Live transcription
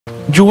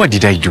Joe, what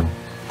did I do?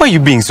 Why are you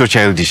being so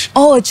childish?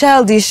 Oh,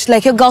 childish,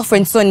 like your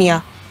girlfriend,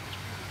 Sonia.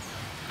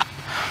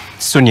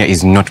 Sonia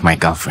is not my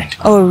girlfriend.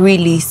 Oh,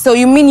 really? So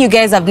you mean you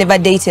guys have never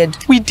dated?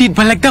 We did,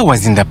 but like that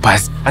was in the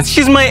past. And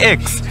she's my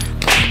ex.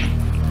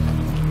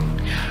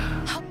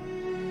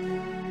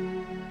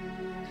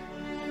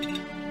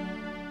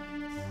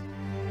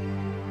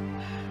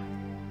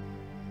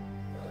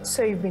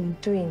 So you've been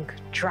doing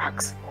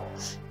drugs?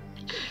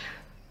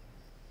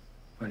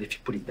 Well, if you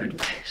put it that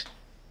way.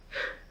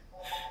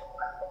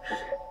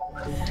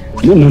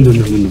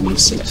 No,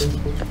 sir.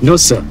 No,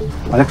 sir.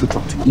 I'd like to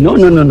talk to you. No.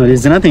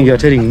 There's nothing you're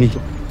telling me.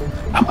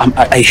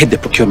 I head the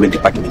procurement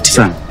department.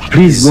 Sir,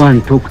 please go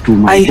and talk to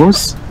my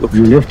boss.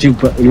 You left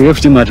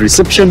him at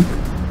reception.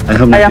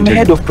 I am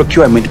head of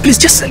procurement. Please,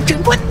 just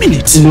 1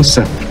 minute. No,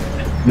 sir.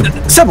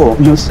 No. Sabo.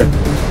 No, sir.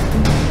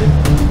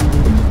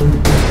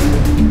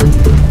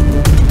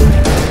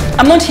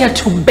 I'm not here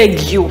to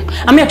beg you.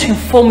 I'm here to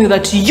inform you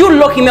that you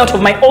locking me out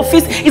of my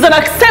office is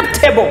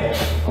unacceptable.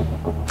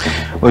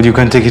 Well, you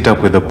can take it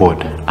up with the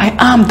board. I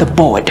am the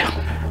board.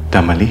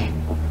 Damalie,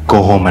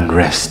 go home and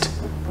rest.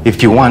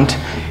 If you want,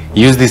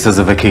 use this as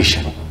a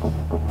vacation.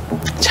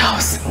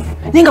 Charles,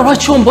 what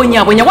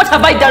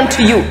have I done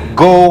to you?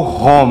 Go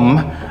home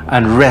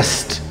and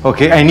rest,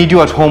 okay? I need you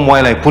at home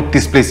while I put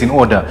this place in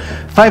order.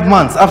 5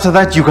 months, after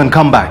that you can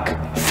come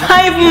back.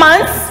 5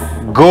 months?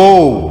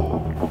 Go!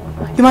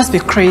 You must be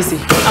crazy.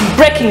 I'm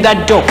breaking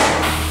that door.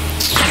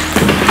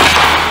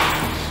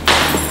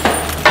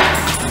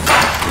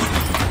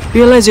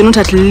 Realize you're not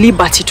at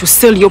liberty to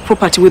sell your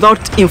property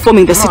without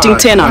informing the sitting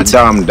tenant.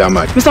 Madame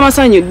Damalie. Mr.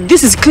 Masanyo,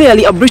 this is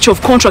clearly a breach of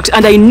contract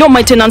and I know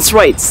my tenant's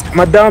rights.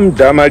 Madame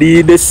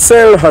Damalie, the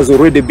sale has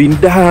already been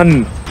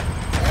done.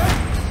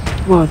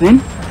 Well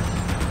then,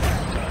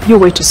 you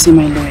wait to see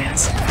my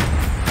lawyers.